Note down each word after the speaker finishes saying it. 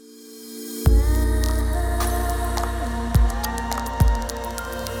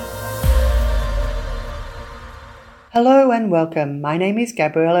Hello and welcome. My name is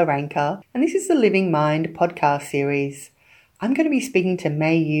Gabriella Ranker and this is the Living Mind podcast series. I'm going to be speaking to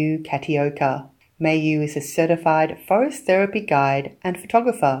Mayu Katioka. Mayu is a certified forest therapy guide and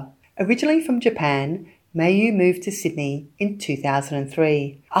photographer. Originally from Japan, Mayu moved to Sydney in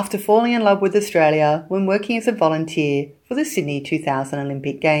 2003 after falling in love with Australia when working as a volunteer for the Sydney 2000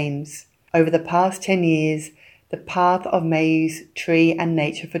 Olympic Games. Over the past 10 years, the path of Mayu's tree and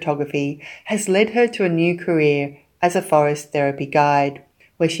nature photography has led her to a new career as a forest therapy guide,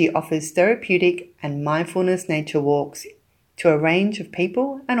 where she offers therapeutic and mindfulness nature walks to a range of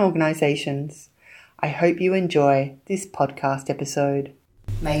people and organisations. I hope you enjoy this podcast episode.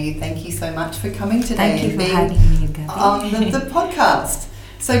 Mayu, thank you so much for coming today. Thank you for having me, Gabby. On the podcast.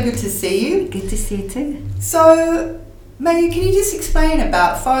 So good to see you. Good to see you too. So, Mayu, can you just explain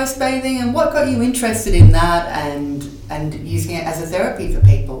about forest bathing and what got you interested in that and using it as a therapy for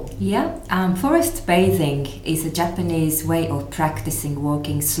people? Yeah, forest bathing is a Japanese way of practicing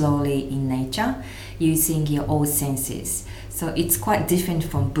walking slowly in nature using your all senses. So it's quite different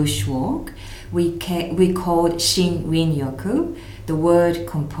from bushwalk. We call Shin-Rin-Yoku, the word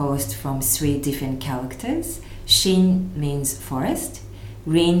composed from 3 different characters. Shin means forest,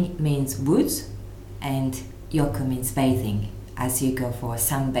 Rin means woods, and Yoku means bathing, as you go for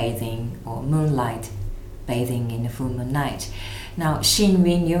sunbathing or moonlight bathing in a full moon night. Now,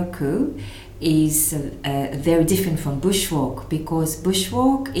 Shin-Rin-Yoku is very different from bushwalk, because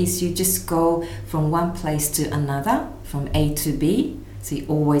bushwalk is you just go from one place to another, from A to B, so you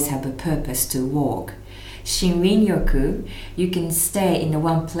always have a purpose to walk. Shin-Rin-Yoku, you can stay in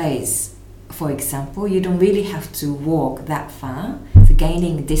one place. For example, you don't really have to walk that far. So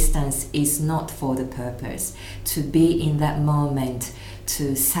gaining distance is not for the purpose. To be in that moment,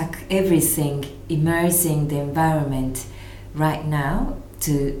 to suck everything, immersing the environment right now,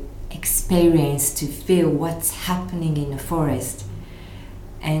 to experience, to feel what's happening in the forest.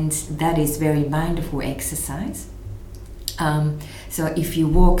 And that is very mindful exercise. So if you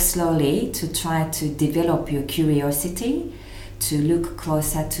walk slowly to try to develop your curiosity, to look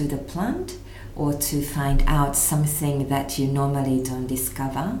closer to the plant, or to find out something that you normally don't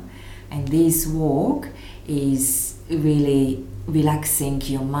discover. And this walk is really relaxing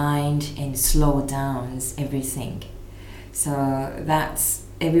your mind and slow down everything. So that's,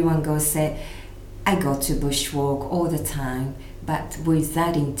 everyone goes say, I go to bushwalk all the time, but with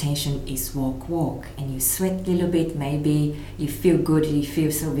that intention is walk, and you sweat a little bit, maybe you feel good, you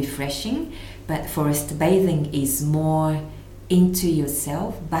feel so refreshing. But forest bathing is more into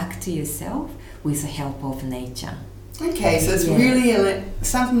yourself, back to yourself, with the help of nature. Okay, so it's really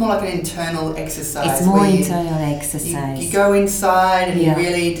something more like an internal exercise. It's more internal exercise. You go inside and you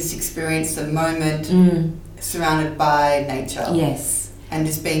really just experience the moment surrounded by nature. Yes. And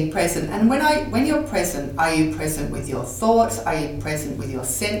just being present. And when you're present, are you present with your thoughts? Are you present with your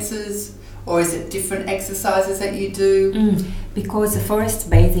senses? Or is it different exercises that you do? Because forest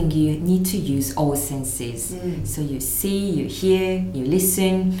bathing, you need to use all senses. So you see, you hear, you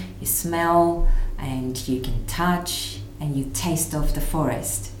listen, you smell, and you can touch, and you taste of the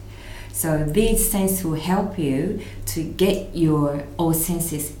forest. So these senses will help you to get your all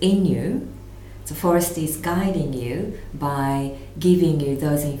senses in you. The forest is guiding you by giving you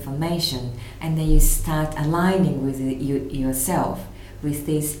those information, and then you start aligning with yourself with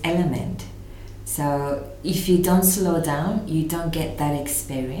this element. So if you don't slow down, you don't get that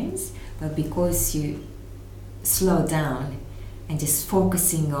experience. But because you slow down and just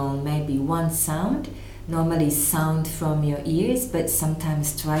focusing on maybe one sound, normally sound from your ears, but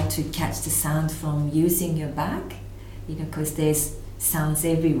sometimes try to catch the sound from using your back, because there's sounds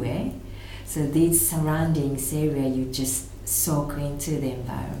everywhere. So these surroundings area, you just soak into the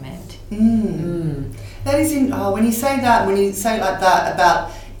environment. That is when you say like that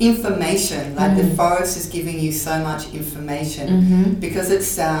about information, like the forest is giving you so much information because it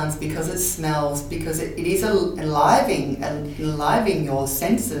sounds, because it smells, because it is enlivening your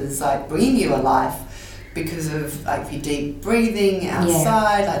senses, like bringing you alive because of like your deep breathing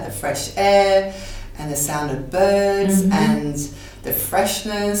outside, like the fresh air and the sound of birds and the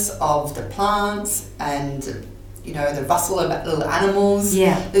freshness of the plants and the rustle of little animals.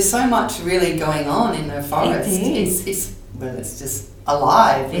 There's so much really going on in the forest. It's just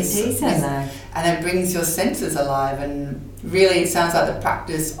alive. It is alive. And it brings your senses alive, and really it sounds like the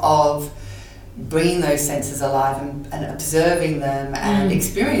practice of bringing those senses alive and observing them and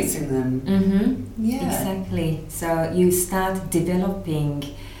experiencing them. Exactly. So you start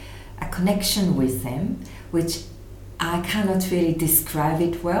developing a connection with them, which I cannot really describe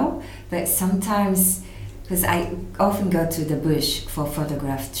it well, but sometimes, because I often go to the bush for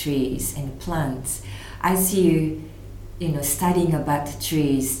photograph trees and plants, as you studying about the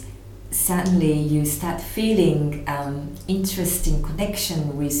trees, suddenly you start feeling interesting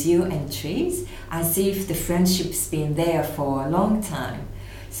connection with you and trees, as if the friendship's been there for a long time.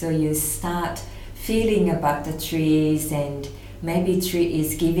 So you start feeling about the trees, and maybe tree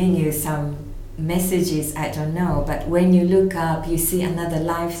is giving you some messages, I don't know, but when you look up you see another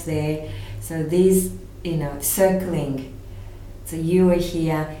life there. So these, circling. So you are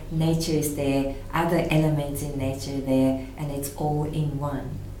here, nature is there, other elements in nature there, and it's all in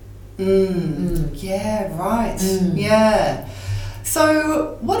one. Yeah, right. Yeah.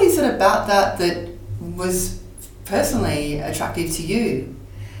 So what is it about that was personally attractive to you?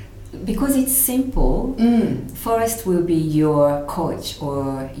 Because it's simple, forest will be your coach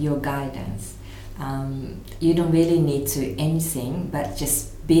or your guidance. You don't really need to anything but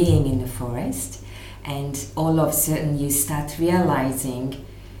just being in the forest, and all of a sudden you start realizing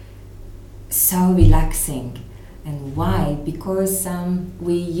so relaxing. And why? Because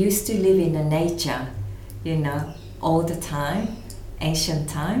we used to live in the nature, all the time, ancient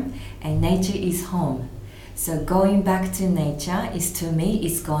time, and nature is home. So going back to nature is, to me,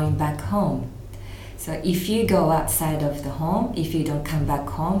 is going back home. So if you go outside of the home, if you don't come back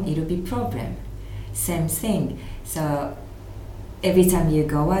home, it'll be problem. Same thing. So every time you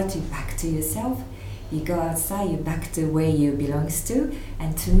go out, you're back to yourself. You go outside, you're back to where you belongs to.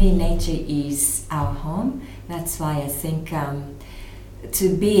 And to me, nature is our home. That's why I think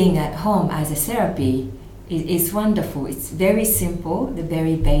to being at home as a therapy is wonderful. It's very simple, the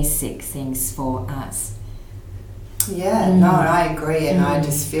very basic things for us. Yeah, no, I agree, and I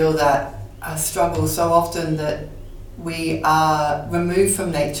just feel that I struggle so often that we are removed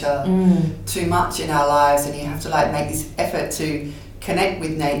from nature too much in our lives, and you have to make this effort to connect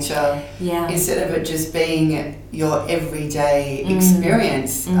with nature instead of it just being your everyday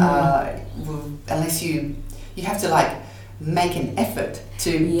experience. Unless you have to make an effort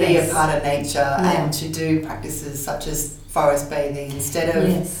to be a part of nature and to do practices such as forest bathing instead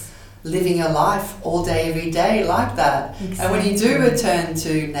of living your life all day, every day like that. Exactly. And when you do return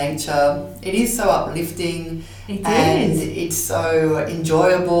to nature, it is so uplifting it's so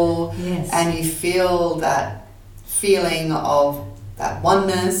enjoyable, and you feel that feeling of that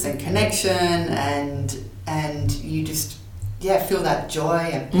oneness and connection, and you just feel that joy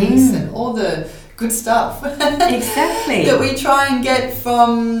and peace and all the good stuff exactly that we try and get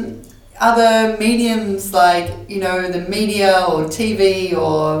from other mediums like the media or TV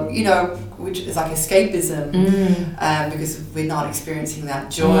or which is like escapism because we're not experiencing that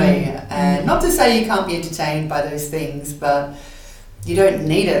joy. And not to say you can't be entertained by those things, but you don't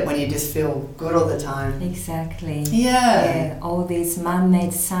need it when you just feel good all the time. Exactly. Yeah. All this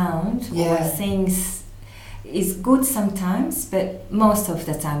man-made sound or things is good sometimes, but most of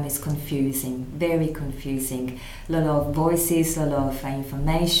the time it's confusing, very confusing. A lot of voices, a lot of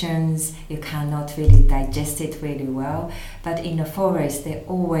informations, you cannot really digest it really well. But in the forest, there are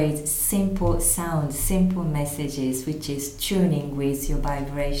always simple sounds, simple messages, which is tuning with your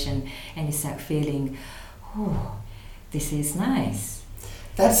vibration, and you start feeling, oh, this is nice.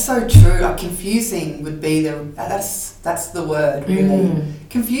 That's so true. Confusing would be that's the word, really.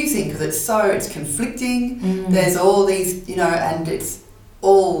 Confusing because it's conflicting. There's all these, and it's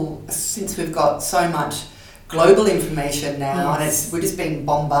all, since we've got so much global information now, and we're just being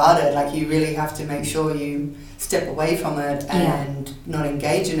bombarded. You really have to make sure you step away from it and not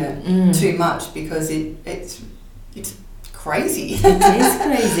engage in it too much, because it's crazy. It is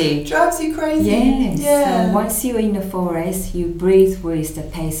crazy. Drives you crazy. Yes. Yeah. So once you're in the forest, you breathe with the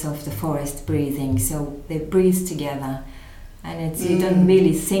pace of the forest breathing. So they breathe together, and you don't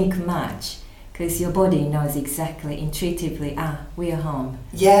really think much, because your body knows exactly, intuitively, we are home.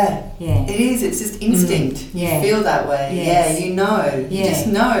 Yeah. It is. It's just instinct. You feel that way. Yes. Yeah. You know. You just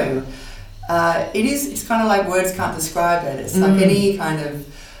know. It is. It's kind of like words can't describe it. It's like any kind of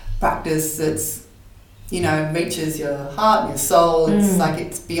practice that's reaches your heart and your soul. It's like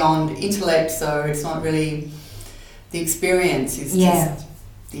it's beyond intellect, so it's not really the experience. It's just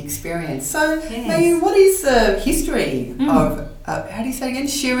the experience. So, maybe what is the history of, how do you say it again?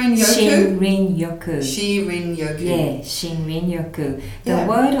 Shinrin-yoku? Shinrin-yoku. Shinrin-yoku. Yeah, Shinrin-yoku. The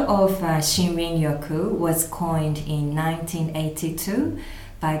word of Shinrin-yoku was coined in 1982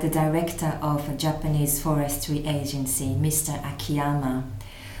 by the director of a Japanese forestry agency, Mr. Akiyama.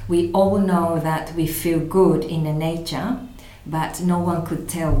 We all know that we feel good in the nature, but no one could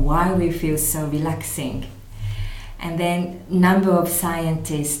tell why we feel so relaxing. And then number of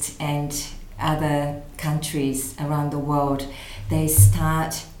scientists and other countries around the world, they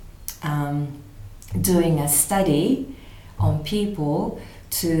start doing a study on people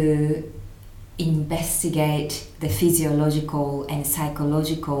to investigate the physiological and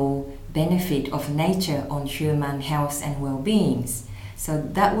psychological benefit of nature on human health and well-beings. So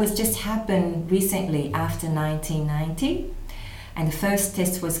that was just happened recently after 1990. And the first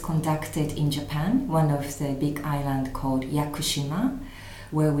test was conducted in Japan, one of the big island called Yakushima,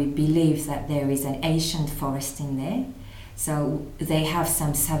 where we believe that there is an ancient forest in there. So they have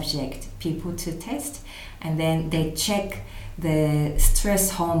some subject people to test, and then they check the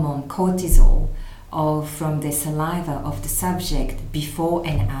stress hormone cortisol from the saliva of the subject before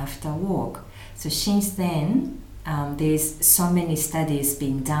and after walk. So since then, there's so many studies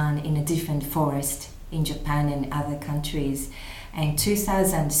being done in a different forest in Japan and other countries. And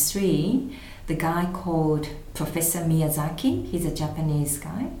 2003, the guy called Professor Miyazaki, he's a Japanese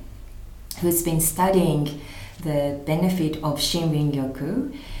guy, who's been studying the benefit of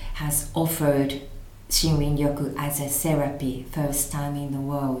Shinrin-yoku, has offered Shinrin-yoku as a therapy, first time in the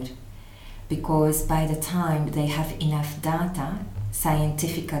world. Because by the time they have enough data,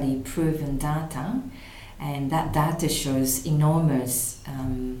 scientifically proven data, and that data shows enormous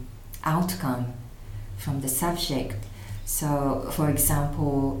outcome from the subject. So, for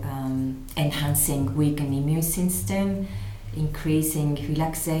example, enhancing weakened immune system, increasing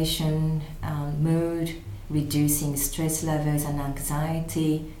relaxation, mood, reducing stress levels and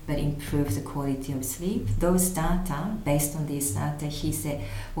anxiety, but improve the quality of sleep. Those data, based on this data, he said,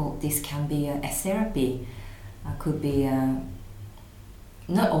 well, this can be a therapy. Could be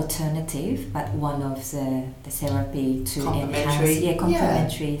not alternative, but one of the therapy to enhance,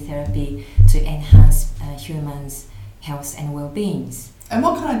 complementary therapy to enhance humans' health and well-beings. And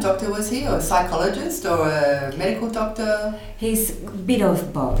what kind of doctor was he? Or a psychologist or a medical doctor? He's a bit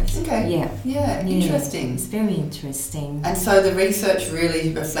of both. Okay. Yeah, interesting. It's very interesting. And so the research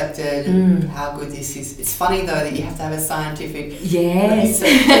really reflected how good this is. It's funny though that you have to have a scientific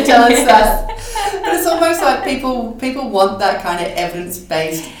research to tell us that. But it's almost like people want that kind of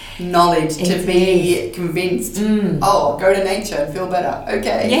evidence-based knowledge to be convinced. Oh, go to nature and feel better.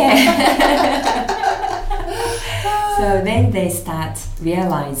 Okay. Yeah. So then they start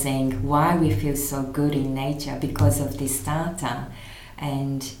realizing why we feel so good in nature because of this data,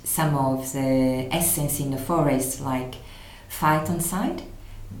 and some of the essence in the forest, like phytoncide,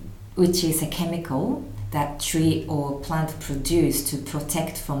 which is a chemical that tree or plant produce to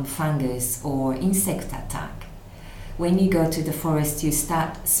protect from fungus or insect attack. When you go to the forest, you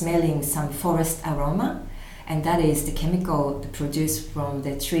start smelling some forest aroma, and that is the chemical produced from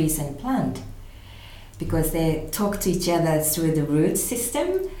the trees and plant, because they talk to each other through the root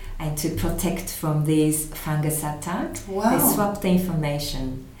system and to protect from these fungus attacks. Wow. They swap the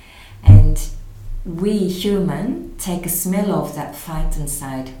information. And we human take a smell of that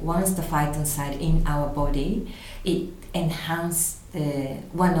phytoncide. Once the phytoncide in our body, it enhances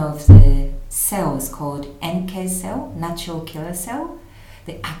one of the cells called NK cell, natural killer cell.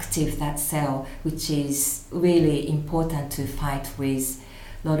 They active that cell, which is really important to fight with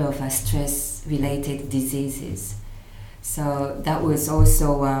a lot of stress-related diseases. So that was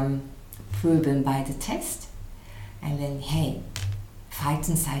also proven by the test. And then, hey,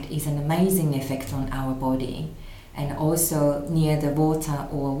 phytoncide is an amazing effect on our body. And also near the water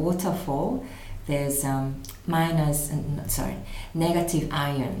or waterfall, there's negative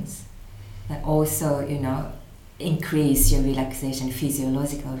ions that also, increase your relaxation,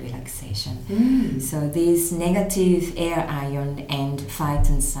 physiological relaxation. So these negative air ion and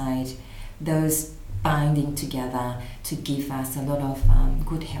phytoncide, those binding together to give us a lot of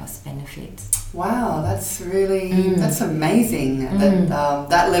good health benefits. Wow, that's really, that's amazing.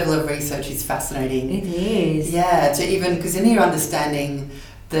 That level of research is fascinating. It is. Yeah, to even, because then you're understanding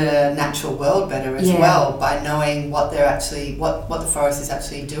the natural world better as well by knowing what they're actually, what the forest is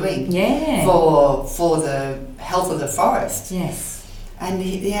actually doing for the health of the forest. Yes. And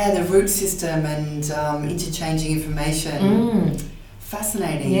the root system and interchanging information.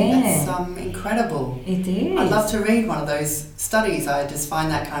 Fascinating. Yeah. That's incredible. It is. I'd love to read one of those studies. I just find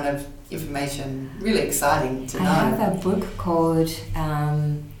that kind of information really exciting to know. I have a book called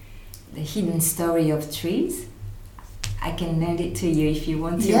The Hidden Story of Trees. I can lend it to you if you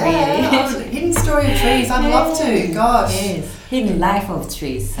want to read it. Hidden Story of Trees. I'd love to. Gosh. Yes. Hidden Life of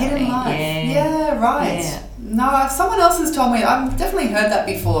Trees. Hidden Life. Yeah, right. Yeah. No, someone else has told me. I've definitely heard that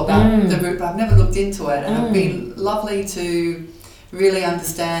before about the root, but I've never looked into it. And it'd be lovely to really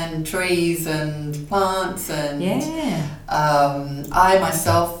understand trees and plants and I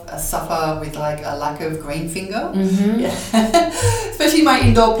myself suffer with like a lack of green finger, Mm-hmm. especially my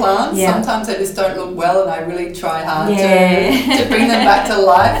indoor plants. Yeah. Sometimes they just don't look well, and I really try hard Yeah. to bring them back to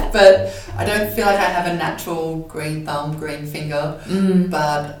life. But I don't feel like I have a natural green thumb, green finger.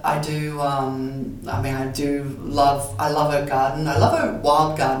 But I do. I love a garden. I love a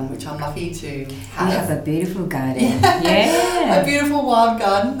wild garden, which I'm lucky to have. You have a beautiful garden. Yeah. A beautiful wild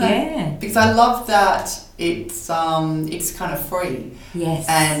garden. Yeah. Because I love that it's kind of free. Yes.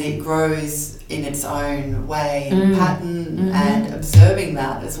 And it grows in its own way and pattern, Mm-hmm. and observing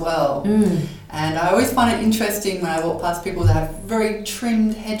that as well. Mm. And I always find it interesting when I walk past people that have very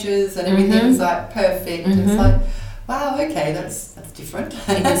trimmed hedges and everything's like perfect. Mm-hmm. It's like, wow, okay, that's different.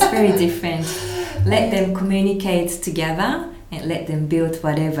 It is very different. Let them communicate together and let them build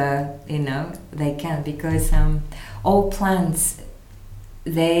whatever they can, because all plants,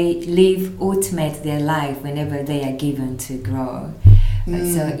 they ultimate their life whenever they are given to grow.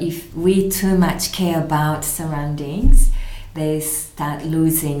 So if we too much care about surroundings, they start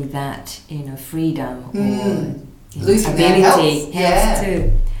losing that freedom or Losing their ability, health.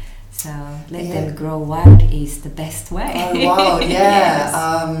 too. So let them grow wild is the best way. Oh wow, yeah. Yes.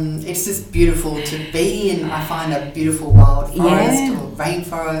 It's just beautiful to be in. I find a beautiful wild forest or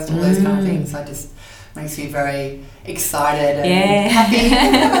rainforest, all those kind of things. It just makes me very excited and happy.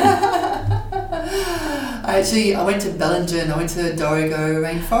 I went to Bellingen, I went to the Dorrigo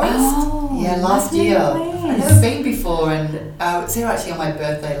rainforest. Last year. I've never been before, and I was there actually on my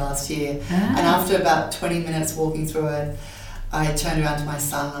birthday last year. And after about 20 minutes walking through it, I turned around to my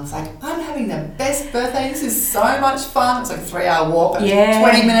son and I was like, I'm having the best birthday. This is so much fun. It was like a 3-hour walk.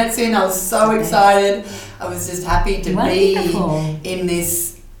 20 minutes in, I was so excited. I was just happy to be in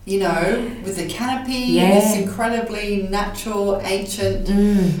this, with the canopy, this incredibly natural,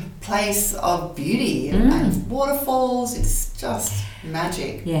 ancient place of beauty and waterfalls. It's just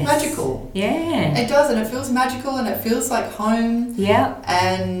magic. Magical. Yeah. It does, and it feels magical, and it feels like home. Yeah.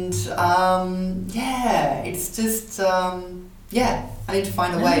 And it's just I need to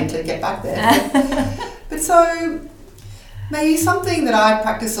find a way to get back there. But so maybe something that I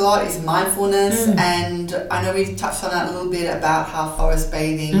practice a lot is mindfulness, and I know we've touched on that a little bit about how forest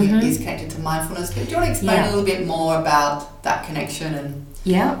bathing is connected to mindfulness, but do you want to explain a little bit more about that connection and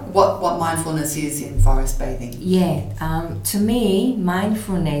what mindfulness is in forest bathing? To me,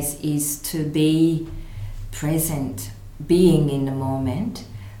 mindfulness is to be present, being in the moment,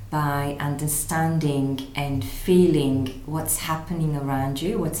 by understanding and feeling what's happening around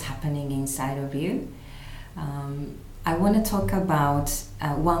you, what's happening inside of you. I want to talk about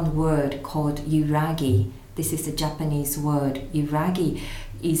one word called yuragi. This is a Japanese word. Yuragi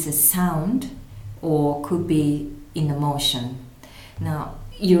is a sound, or could be in a motion. Now,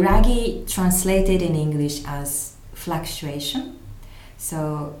 yuragi translated in English as fluctuation.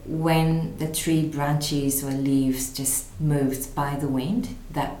 So when the tree branches or leaves just moves by the wind,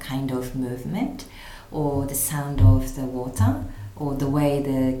 that kind of movement, or the sound of the water, or the way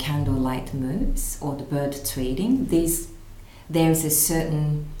the candlelight moves, or the bird tweeting, there's a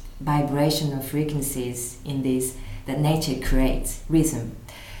certain vibration of frequencies in this that nature creates, rhythm.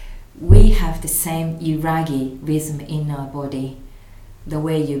 We have the same yuragi rhythm in our body. The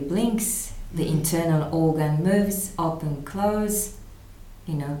way you blinks, the internal organ moves, open, close,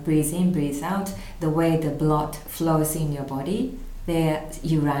 breathe in, breathe out, the way the blood flows in your body, they're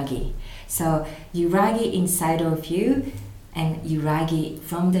yuragi. So yuragi inside of you and yuragi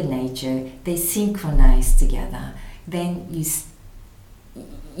from the nature, they synchronize together. Then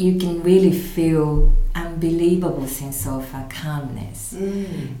you can really feel unbelievable sense of calmness.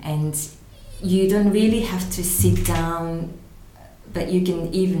 And you don't really have to sit down, but you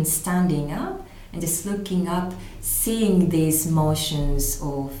can even standing up and just looking up, seeing these motions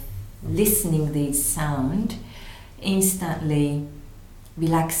or listening these sound, instantly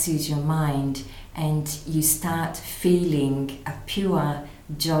relaxes your mind, and you start feeling a pure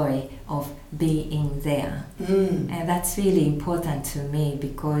joy of being there. And that's really important to me,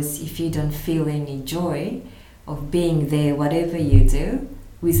 because if you don't feel any joy of being there, whatever you do,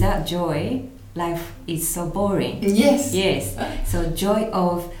 without joy, life is so boring. Yes. So joy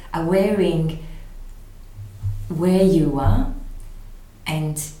of awareing where you are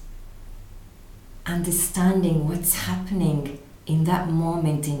and understanding what's happening in that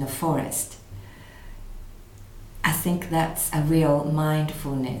moment in the forest. I think that's a real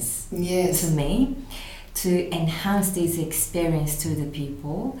mindfulness to me. To enhance this experience to the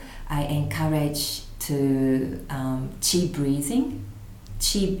people, I encourage to qi breathing.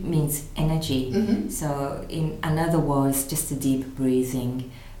 Qi means energy. So in other words, just a deep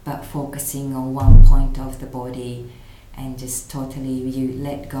breathing, but focusing on one point of the body, and just totally you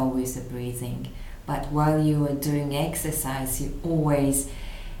let go with the breathing. But while you are doing exercise, you always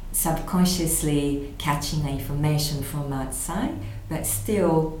subconsciously catching information from outside, but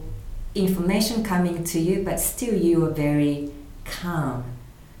still information coming to you, but still you are very calm.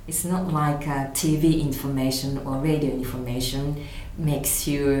 It's not like TV information or radio information makes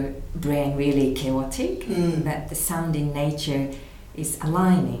your brain really chaotic, but the sound in nature is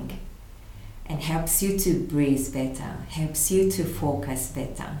aligning and helps you to breathe better, helps you to focus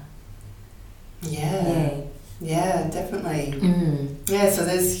better. Yeah, definitely. Yeah, so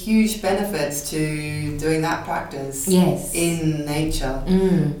there's huge benefits to doing that practice in nature.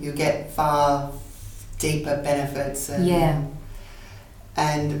 You get far deeper benefits and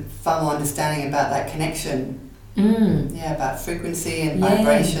far more understanding about that connection. About frequency and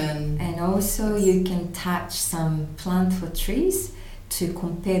vibration. And also you can touch some plant or trees to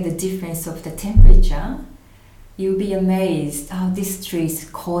compare the difference of the temperature. You'll be amazed, this tree is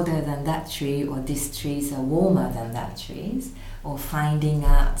colder than that tree, or this tree is warmer than that tree, or finding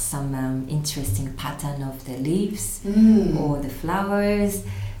out some interesting pattern of the leaves or the flowers.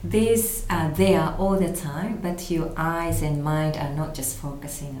 These are there all the time, but your eyes and mind are not just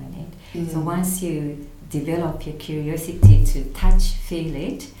focusing on it. So once you develop your curiosity to touch, feel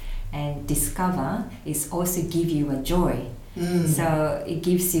it, and discover, it also give you a joy. So it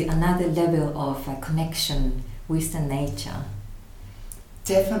gives you another level of connection with the nature.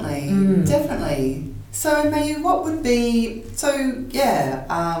 Definitely. So Mayu, what would be,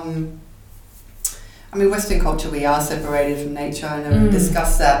 I mean, Western culture, we are separated from nature. I know we've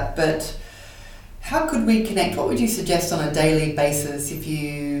discussed that, but how could we connect? What would you suggest on a daily basis if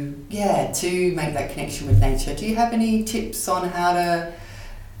you, to make that connection with nature? Do you have any tips on how to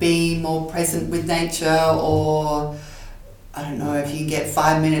be more present with nature, or I don't know, if you can get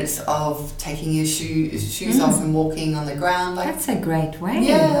 5 minutes of taking your shoes off and walking on the ground? That's a great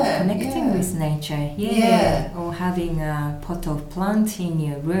way of connecting with nature. Or having a pot of plant in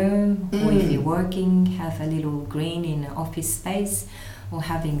your room, or if you're working, have a little green in an office space, or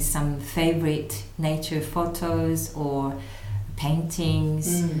having some favorite nature photos or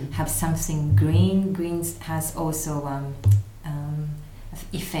paintings, have something green. Green has also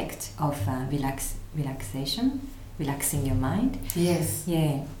effect of relaxation. Relaxing your mind. It's,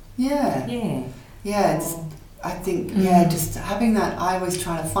 I think, just having that, I always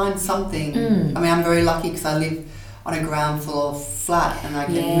try to find something. I mean, I'm very lucky because I live on a ground floor flat, and I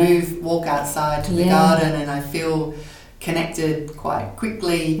can walk outside to the garden, and I feel connected quite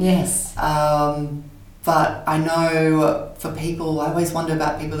quickly. But I know for people, I always wonder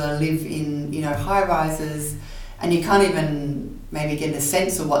about people that live in, high rises, and you can't even maybe get a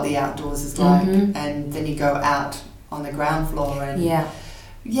sense of what the outdoors is like, and then you go out on the ground floor, and I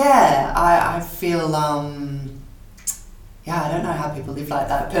feel I don't know how people live like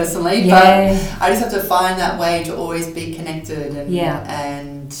that personally, but I just have to find that way to always be connected,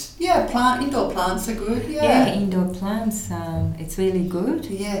 and indoor plants are good. Indoor plants, it's really good.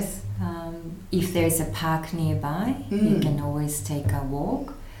 If there's a park nearby, you can always take a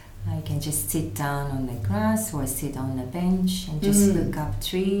walk. You can just sit down on the grass or sit on a bench and just look up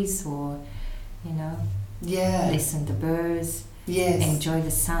trees, or listen to birds. Enjoy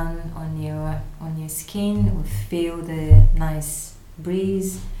the sun on your skin, or feel the nice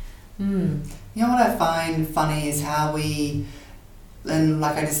breeze. You know what I find funny is how we, and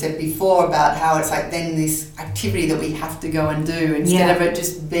like I just said before, about how it's like then this activity that we have to go and do instead of it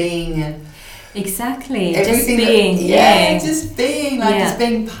just being Exactly, just being, just being, just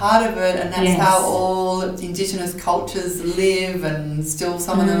being part of it, and that's how all Indigenous cultures live, and still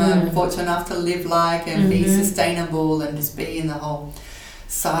some of them are fortunate enough to live and be sustainable, and just be in the whole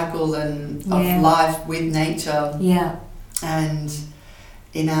cycle and of life with nature. And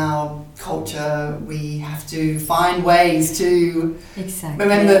in our culture, we have to find ways to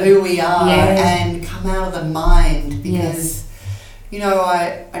remember who we are and come out of the mind, because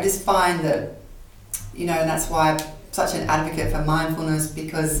I just find that, and that's why I'm such an advocate for mindfulness,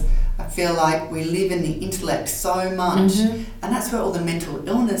 because I feel like we live in the intellect so much, and that's where all the mental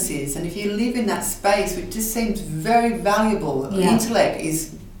illness is. And if you live in that space, it just seems very valuable. The intellect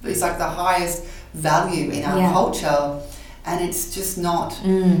is like the highest value in our culture, and it's just not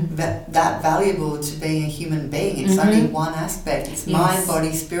that valuable to being a human being. It's only one aspect. It's mind,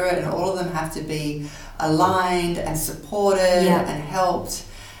 body, spirit, and all of them have to be aligned and supported and helped.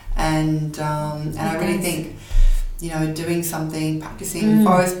 And I really think, doing something, practicing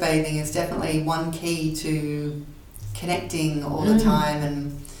forest bathing is definitely one key to connecting all the time,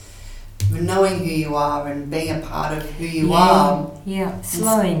 and knowing who you are and being a part of who you are. Yeah,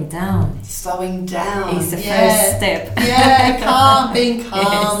 slowing down. Slowing down is the first step. Yeah, being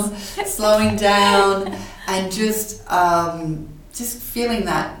calm, slowing down, and just feeling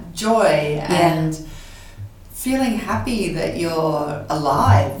that joy and feeling happy that you're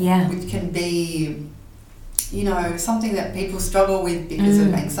alive, which can be, something that people struggle with because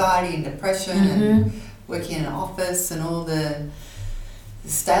of anxiety and depression and working in an office and all the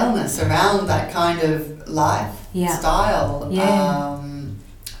staleness around that kind of lifestyle.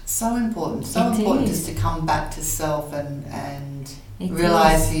 So important just to come back to self and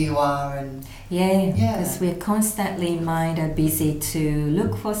realize who you are. And because we're constantly mind are busy to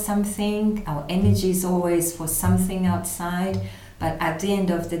look for something. Our energy is always for something outside, but at the end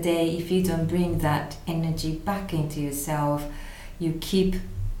of the day, if you don't bring that energy back into yourself, you keep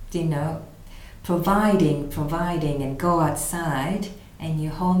providing and go outside and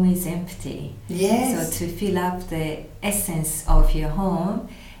your home is empty. So to fill up the essence of your home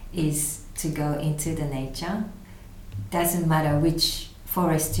is to go into the nature. Doesn't matter which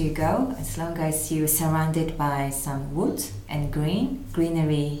forest you go, as long as you're surrounded by some wood and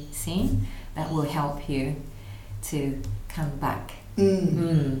greenery scene, that will help you to come back.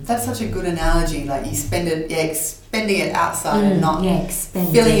 That's such a good analogy. Like you spending it outside and not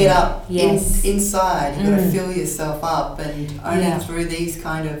filling it up inside. You've got to fill yourself up, and only through these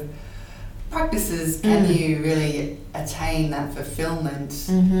kind of practices can you really attain that fulfillment.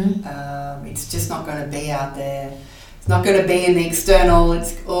 It's just not going to be out there. It's not going to be in the external.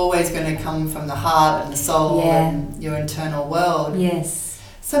 It's always going to come from the heart and the soul and your internal world.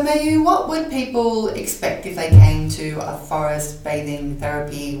 So Mayu, what would people expect if they came to a forest bathing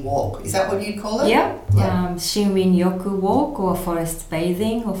therapy walk? Is that what you'd call it? Shinrin Yoku walk or forest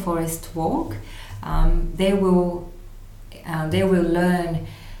bathing or forest walk. They will learn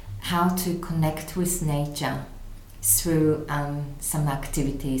how to connect with nature through some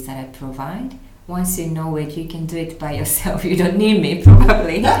activities that I provide. Once you know it, you can do it by yourself. You don't need me,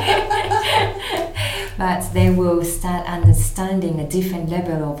 probably. But they will start understanding a different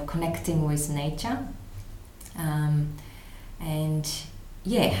level of connecting with nature. And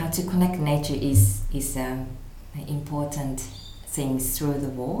how to connect nature is an important thing through the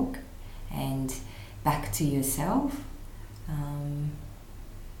walk and back to yourself,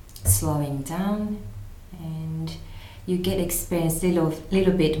 slowing down, and you get experience little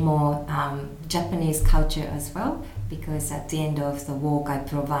bit more Japanese culture as well, because at the end of the walk I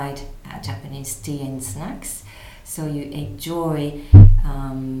provide Japanese tea and snacks, so you enjoy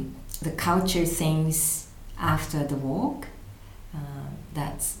the culture things after the walk.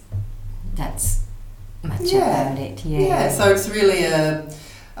 That's much about it. So it's really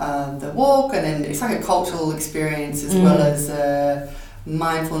the walk, and then it's like a cultural experience as well as a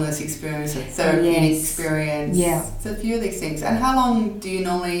mindfulness experience, a therapeutic experience. It's a few of these things. And how long do you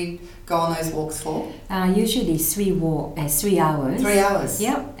normally go on those walks for? Usually 3 hours. 3 hours.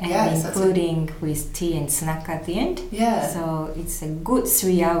 And including with tea and snack at the end. So it's a good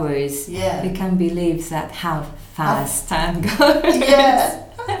 3 hours. You can't believe that how fast time goes.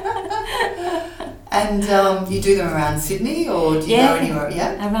 And you do them around Sydney, or do you go anywhere?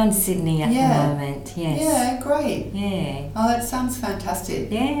 Around Sydney at the moment, Great. Oh, that sounds fantastic.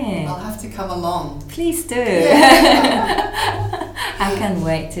 I'll have to come along. Please do. I can't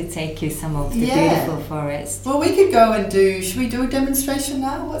wait to take you some of the beautiful forests. Well, we could go and should we do a demonstration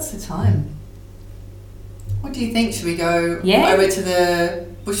now? What's the time? What do you think? Should we go over to the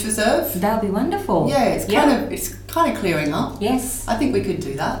Bush Reserve? That'll be wonderful. It's kind of clearing up. Yes. I think we could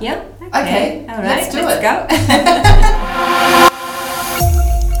do that. Okay. All right. Let's do it. Go.